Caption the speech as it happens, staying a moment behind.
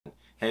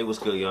Hey, what's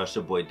good, y'all? It's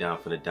your boy Down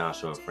for the Down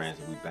Show and Friends,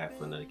 and we back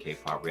for another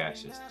K-pop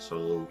reactions.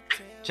 So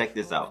check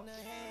this out.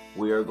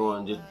 We are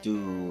going to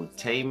do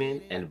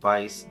TAEMIN and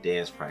Vice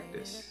dance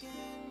practice.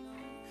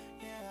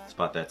 It's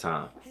about that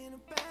time.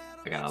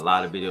 I got a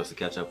lot of videos to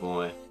catch up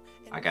on.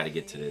 I gotta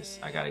get to this.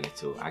 I gotta get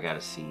to it. I gotta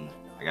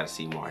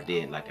see more. I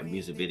did like a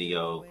music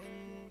video.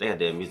 They had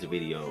that music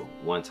video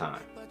one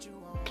time.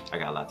 I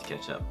got a lot to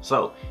catch up.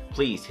 So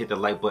please hit the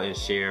like button,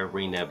 share,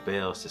 ring that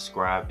bell,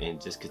 subscribe,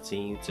 and just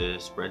continue to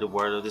spread the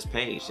word of this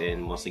page.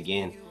 And once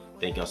again,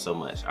 thank y'all so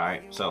much. All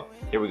right, so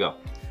here we go.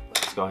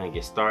 Let's go ahead and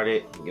get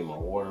started. Get my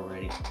water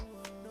ready.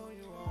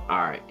 All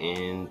right,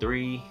 in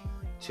 3,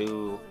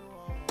 2.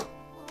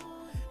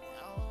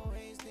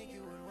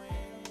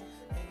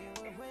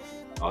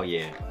 Oh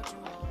yeah,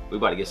 we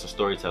about to get some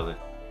storytelling.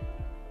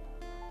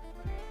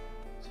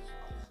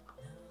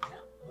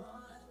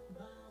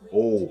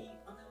 Oh.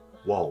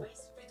 Whoa,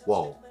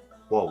 whoa,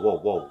 whoa, whoa,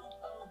 whoa.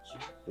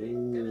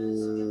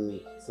 Ooh,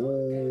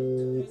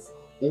 ooh,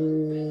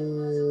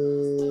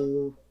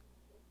 ooh.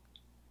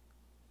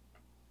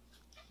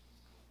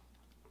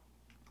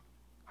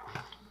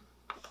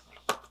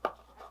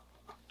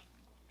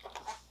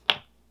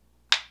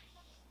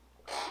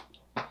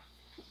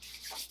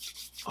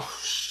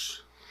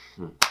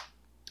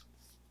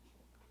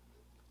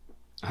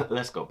 Oh,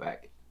 Let's go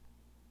back.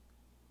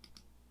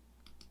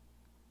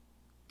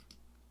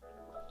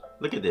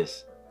 Look at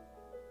this.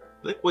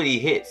 Look what he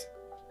hits.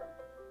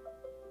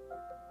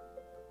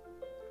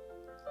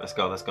 Let's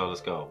go, let's go, let's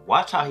go.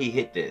 Watch how he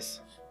hit this.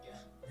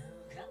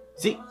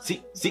 Z,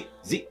 Z, Z,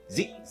 Z,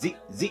 Z, Z,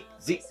 Z,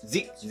 Z,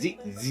 Z, Z,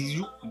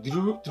 Z,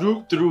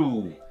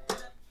 through.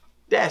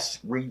 That's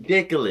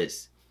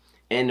ridiculous.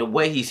 And the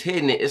way he's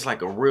hitting it, it's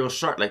like a real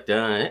shark, like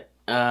dun,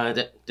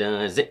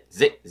 zing,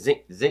 zing,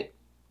 zing, zing.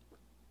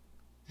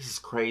 This is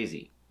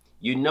crazy.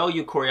 You know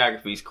your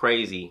choreography is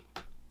crazy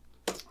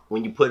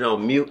when you put it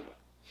on mute.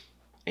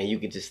 And you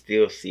can just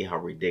still see how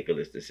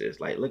ridiculous this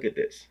is. Like, look at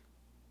this.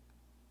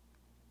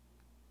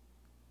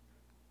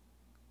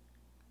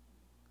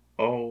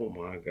 Oh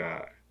my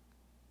God.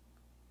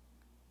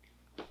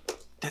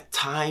 The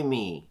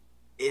timing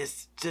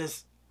is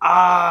just,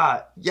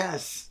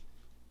 yes.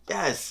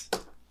 Yes.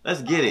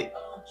 Let's get it.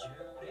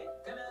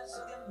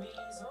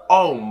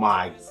 Oh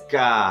my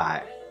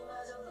God.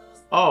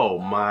 Oh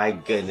my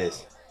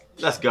goodness.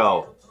 Let's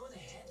go.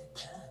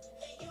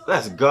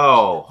 Let's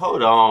go.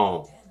 Hold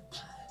on.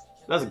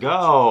 Let's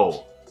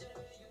go.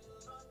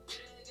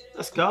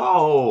 Let's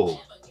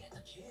go.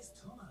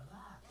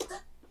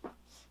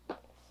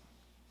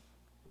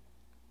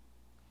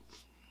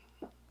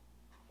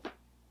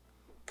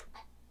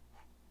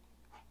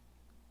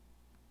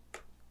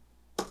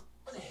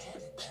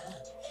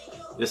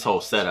 This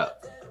whole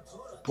setup.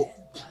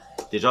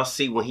 Did y'all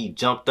see when he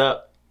jumped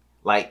up?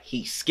 Like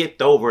he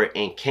skipped over it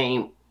and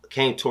came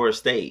towards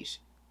stage.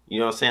 You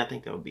know what I'm saying? I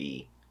think that would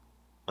be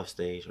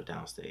upstage or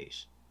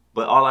downstage.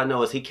 But all I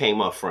know is he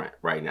came up front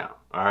right now,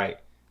 all right?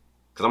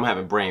 Because I'm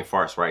having brain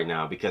farts right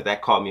now because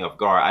that caught me off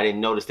guard. I didn't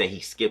notice that he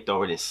skipped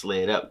over it and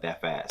slid up that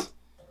fast.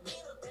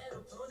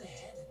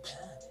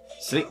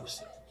 Sleep,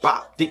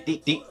 bop, deep,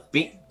 deep, deep,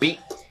 beat, beat.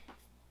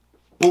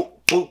 Boop,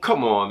 boop,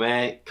 come on,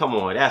 man. Come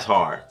on, that's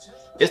hard.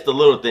 It's the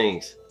little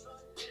things.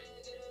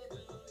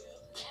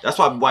 That's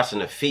why I'm watching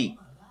the feet.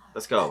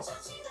 Let's go.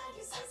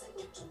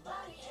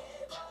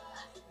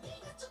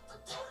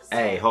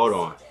 Hey, hold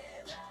on.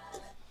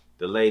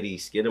 The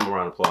ladies, get them a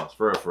round of applause.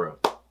 For real, for real.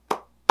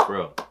 For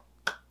real.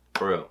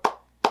 For real.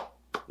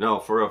 No,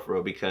 for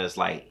real, because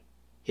like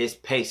his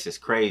pace is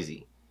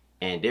crazy.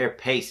 And their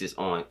pace is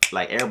on,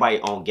 like everybody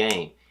on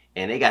game.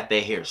 And they got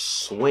their hair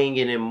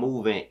swinging and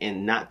moving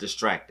and not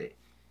distracted.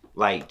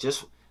 Like,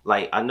 just,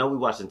 like, I know we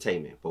watching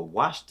TAEMIN, but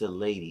watch the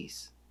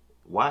ladies.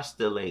 Watch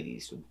the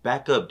ladies.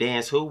 Backup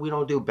dance. Who? We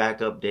don't do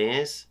backup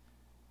dance.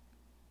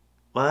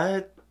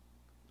 What?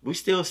 We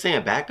still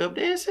saying backup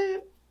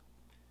dancing?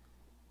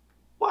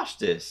 Watch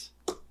this.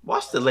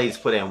 Watch the ladies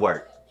put in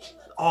work.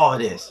 All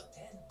this.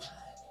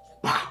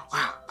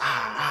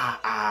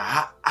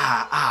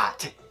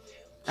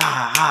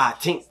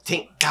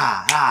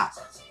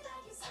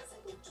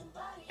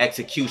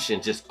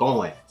 Execution just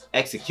going.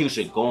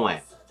 Execution going.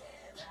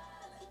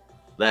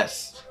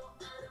 Let's.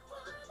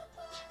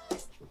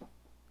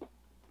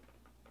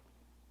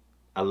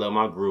 I love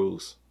my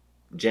grooves.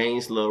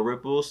 Jane's little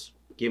ripples.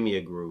 Give me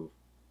a groove.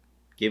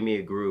 Give me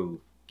a groove.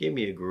 Give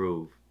me a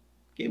groove.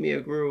 Give me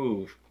a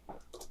groove.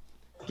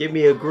 Give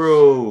me a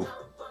groove.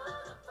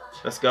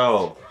 Let's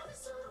go.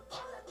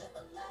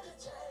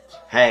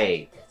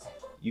 Hey,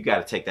 you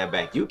gotta take that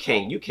back. You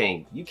can't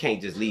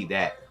just leave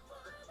that.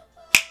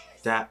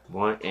 Tap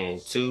 1 and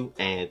 2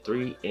 and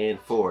 3 and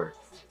 4.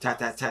 Tap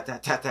tap tap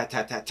tap tap tap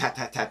tap tap tap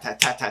tap tap tap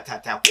tap tap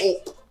tap tap.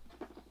 Oh.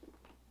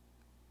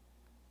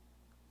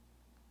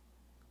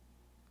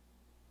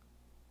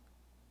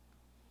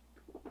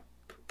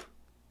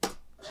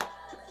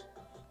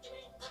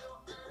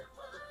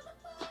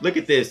 Look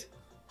at this.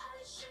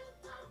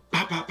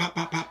 Pa pa pa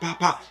pa pa pa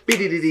pa.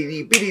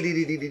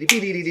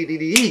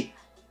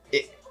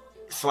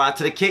 Slide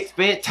to the kick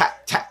spin.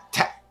 Tap tap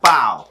tap.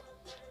 Bow.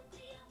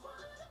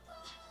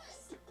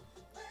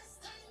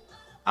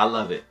 I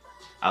love it.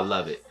 I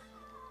love it.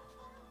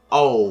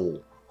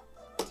 Oh,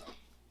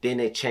 then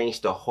they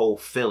changed the whole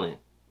feeling.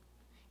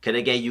 Cause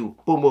they gave you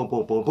boom, boom,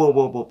 boom, boom, boom,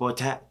 boom, boom, boom,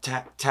 tap,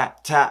 tap,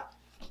 tap, tap.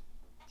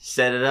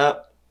 Set it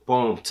up,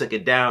 boom, took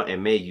it down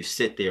and made you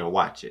sit there and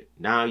watch it.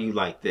 Now you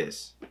like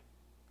this.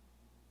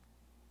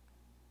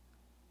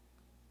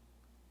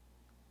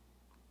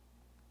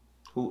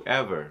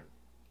 Whoever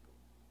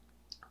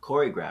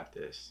choreographed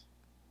this,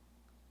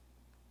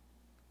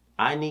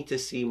 I need to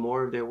see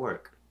more of their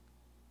work.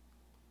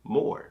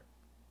 More.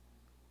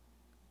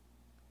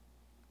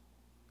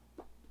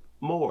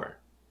 More.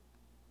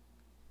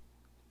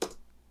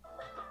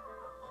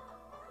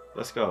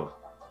 Let's go.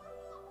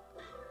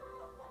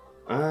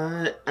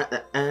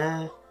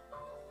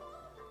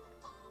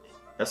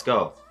 Let's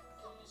go.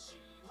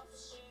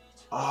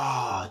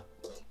 Ah.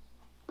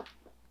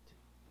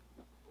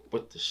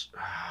 What the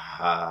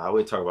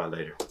we'll talk about it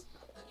later.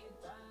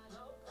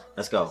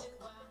 Let's go.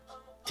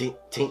 Tink,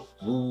 tink,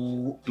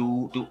 woo,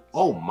 do, do.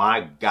 Oh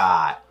my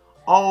God.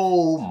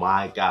 Oh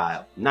my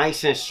God.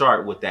 Nice and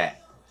sharp with that.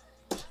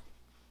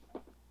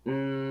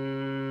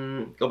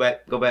 Go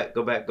back, go back,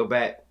 go back, go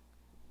back.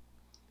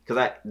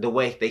 Cause the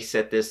way they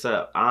set this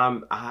up, I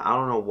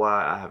don't know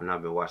why I have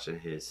not been watching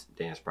his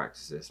dance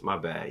practices. My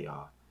bad,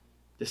 y'all.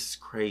 This is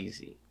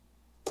crazy.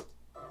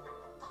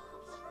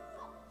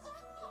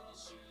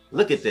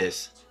 Look at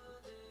this.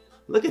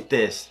 Look at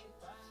this.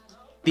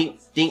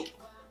 Bink, dink,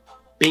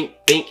 bink,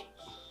 bink.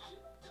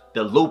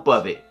 The loop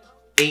of it.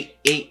 Eight,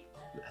 eight.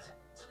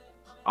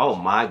 Oh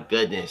my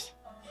goodness.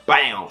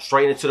 Bam!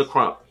 Straight into the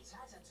crump.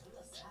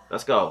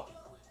 Let's go.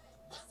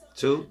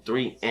 2,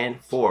 3, and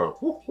 4.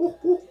 Woo, woo,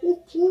 woo,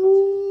 woo,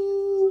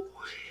 woo.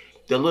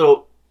 The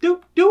little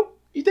doop doop.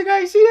 You think I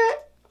ain't see that?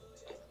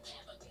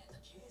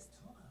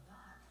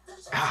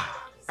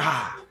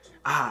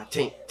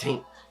 Tink,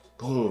 tink.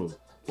 Boom,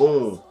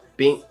 boom,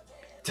 bink,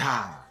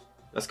 ta.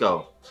 Let's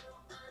go.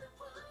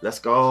 Let's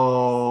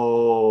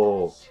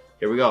go.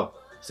 Here we go.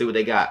 See what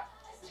they got.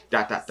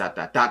 Dot, dot, dot,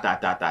 dot, dot,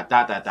 dot, dot, dot,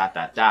 dot, dot, dot,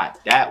 dot, dot.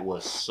 That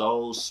was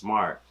so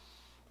smart.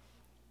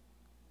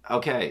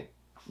 Okay.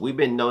 We've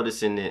been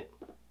noticing it.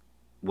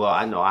 Well,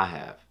 I know I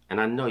have. And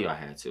I know y'all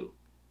had too.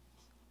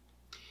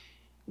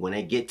 When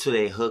they get to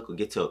their hook or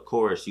get to a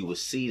chorus, you will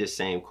see the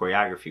same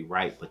choreography,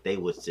 right? But they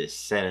would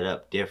just set it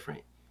up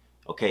different.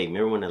 Okay,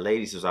 remember when the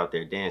ladies was out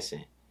there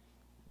dancing?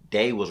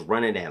 They was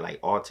running that like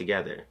all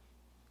together.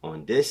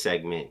 On this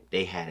segment,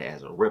 they had it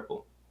as a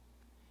ripple.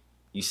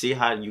 You see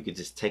how you could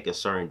just take a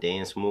certain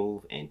dance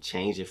move and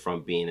change it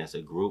from being as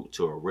a group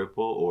to a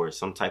ripple or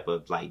some type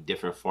of like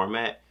different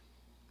format?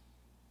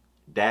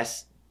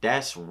 That's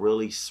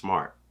really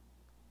smart.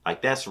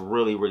 Like, that's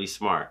really, really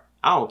smart.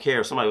 I don't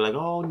care if somebody be like,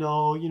 oh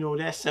no, you know,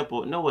 that's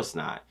simple. No, it's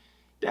not.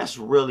 That's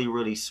really,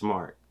 really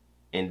smart.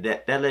 And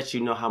that lets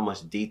you know how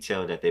much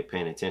detail that they're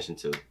paying attention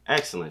to.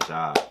 Excellent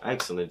job.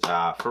 Excellent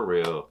job. For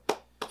real.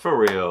 For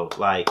real.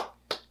 Like,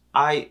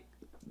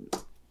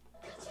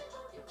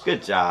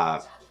 good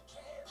job.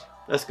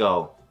 Let's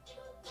go.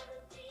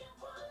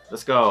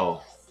 Let's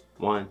go.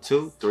 1,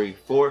 2, 3,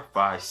 4,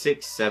 5,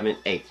 6, 7,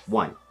 8.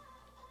 1.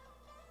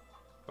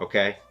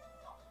 Okay.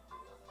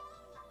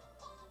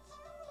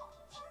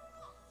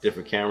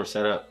 Different camera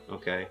setup.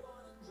 Okay.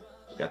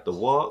 Got the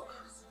walk.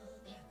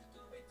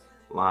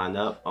 Line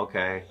up.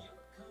 Okay.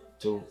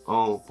 2.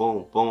 Oh,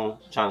 boom, boom.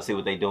 Trying to see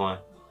what they doing.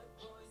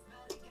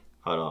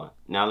 Hold on.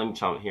 Now let me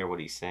try to hear what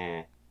he's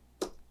saying.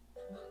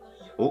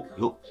 Oh,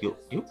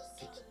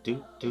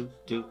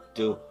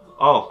 do.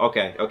 Oh,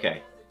 okay,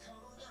 okay.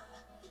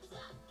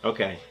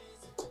 Okay.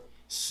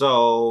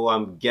 So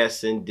I'm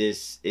guessing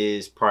this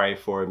is probably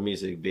for a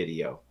music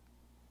video.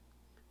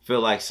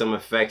 Feel like some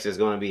effects is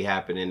going to be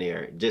happening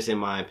there, just in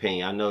my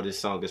opinion. I know this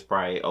song is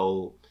probably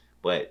old,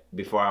 but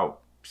before I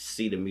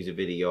see the music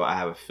video, I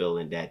have a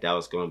feeling that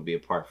was going to be a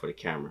part for the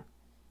camera.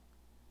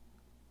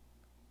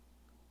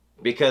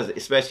 Because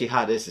especially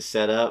how this is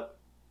set up,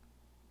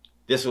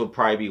 this will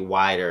probably be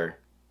wider.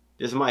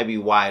 This might be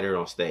wider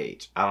on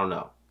stage. I don't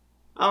know.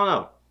 I don't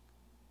know.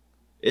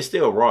 It's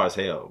still raw as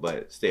hell,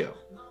 but still.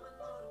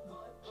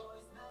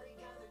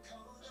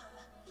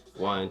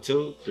 1,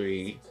 2,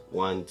 3.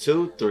 1,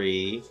 2,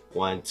 3.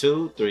 1,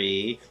 2,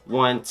 3.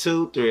 1,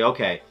 2, 3.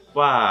 Okay.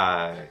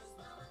 5.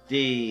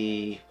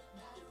 D.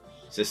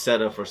 It's a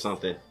setup for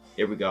something.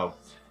 Here we go.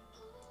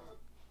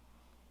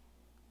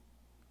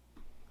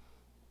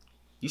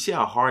 You see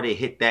how hard they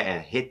hit that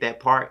and hit that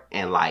part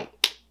and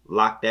like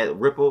lock that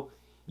ripple?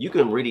 You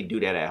can really do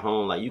that at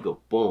home. Like, you can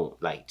boom.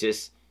 Like,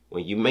 just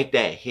when you make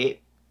that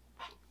hit,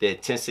 the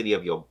intensity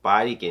of your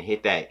body can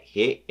hit that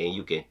hit and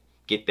you can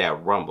get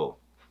that rumble.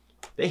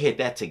 They hit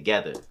that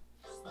together.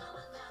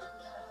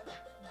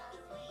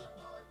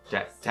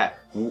 Tap, tap,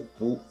 whoop,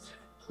 whoop,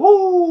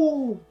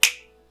 woo.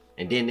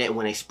 And then that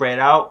when they spread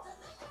out,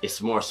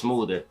 it's more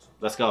smoother.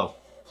 Let's go.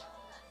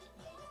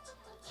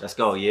 Let's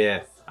go,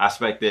 yeah. I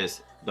expect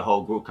this. The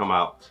whole group come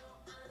out.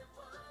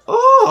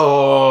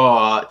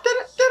 Oh!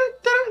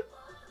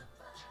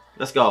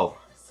 Let's go.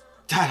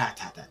 Ta ta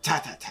ta ta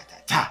ta ta ta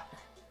ta.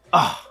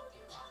 Oh,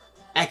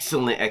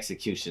 excellent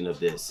execution of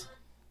this.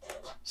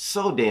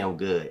 So damn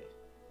good.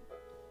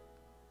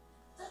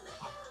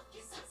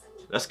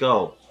 Let's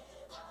go.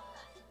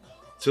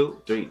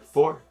 2, 3,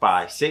 4,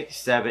 5, 6,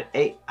 7,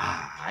 8.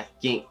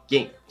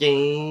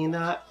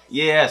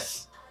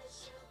 Yes.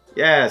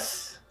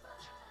 Yes.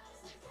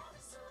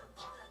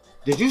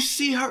 Did you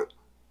see her?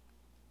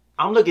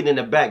 I'm looking in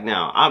the back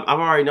now. I'm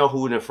already know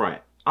who in the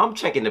front. I'm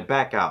checking the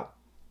back out.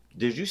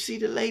 Did you see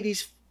the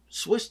ladies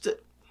switch to?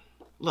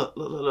 Look.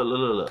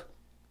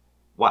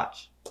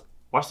 Watch.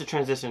 Watch the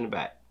transition in the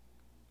back.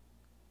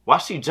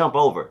 Watch she jump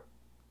over.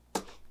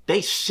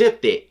 They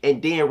shifted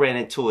and then ran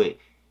into it.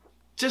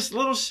 Just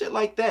little shit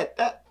like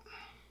that.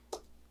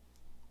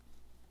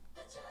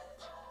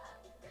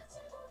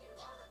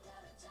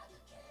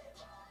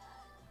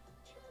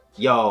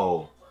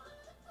 Yo.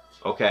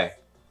 Okay.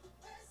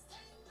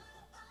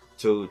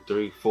 2,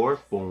 3, 4.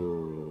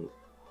 Boom.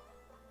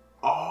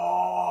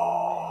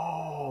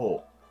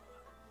 Oh.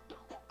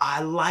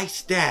 I like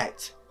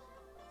that.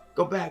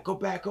 Go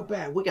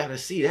back. We gotta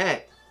see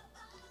that.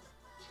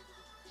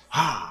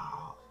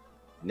 Wow.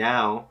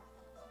 Now.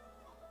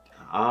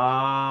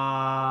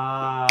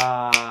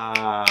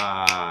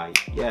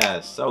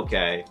 Yes.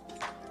 Okay.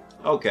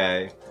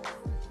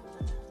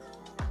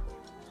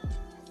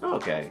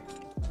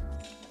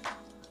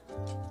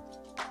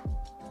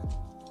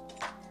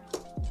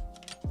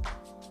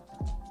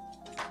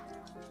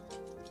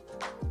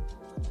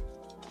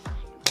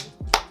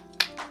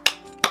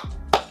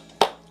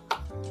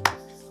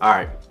 All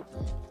right.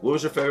 What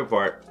was your favorite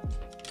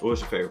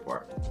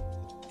part?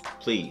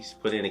 Please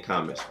put in the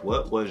comments.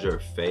 What was your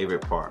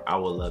favorite part? I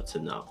would love to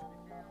know.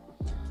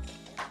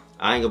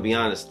 I ain't gonna be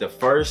honest. The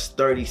first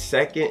 30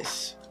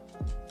 seconds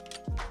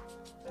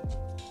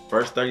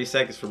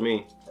for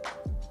me.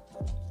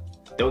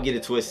 Don't get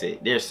it twisted.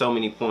 There's so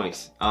many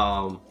points.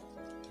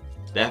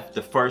 That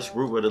the first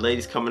group of the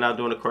ladies coming out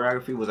doing the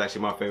choreography was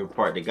actually my favorite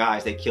part. The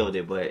guys, they killed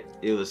it, but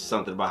it was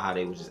something about how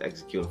they was just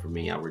executing for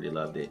me. I really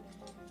loved it.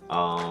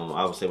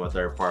 I would say my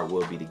third part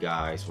would be the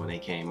guys when they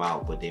came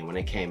out, but then when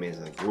they came in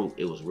as a group,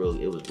 it was real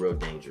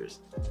dangerous.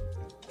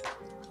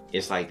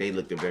 It's like they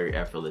looked very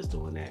effortless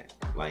doing that.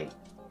 Like,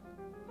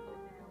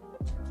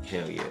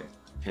 hell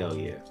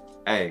yeah.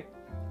 Hey,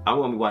 I'm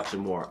gonna be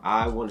watching more.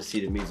 I want to see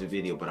the music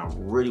video, but I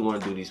really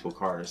want to do these with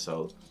Carter.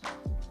 So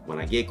when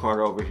I get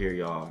Carter over here,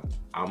 y'all,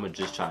 I'm gonna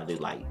just try to do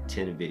like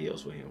 10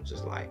 videos with him.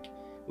 Just like,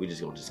 we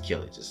just gonna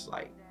kill it. Just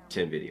like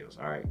 10 videos,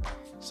 all right?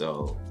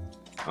 So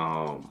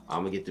I'm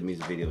gonna get the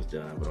music videos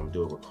done, but I'm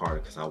doing it with Carter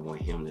because I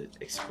want him to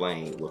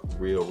explain with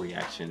real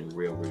reaction and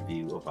real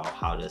review about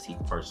how does he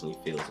personally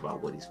feels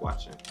about what he's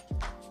watching.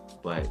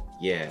 But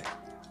yeah,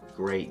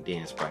 great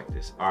dance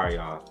practice. All right,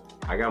 y'all,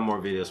 I got more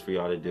videos for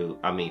y'all to do.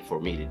 I mean, for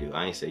me to do.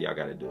 I ain't say y'all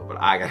gotta do it,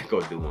 but I gotta go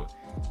do them.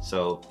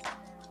 So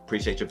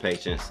appreciate your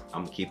patience.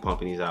 I'm gonna keep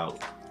pumping these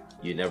out.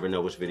 You never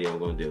know which video I'm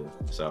gonna do.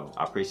 So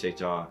I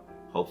appreciate y'all.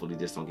 Hopefully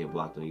this don't get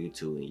blocked on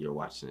YouTube and you're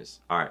watching this.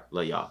 All right,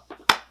 love y'all.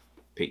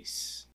 Peace.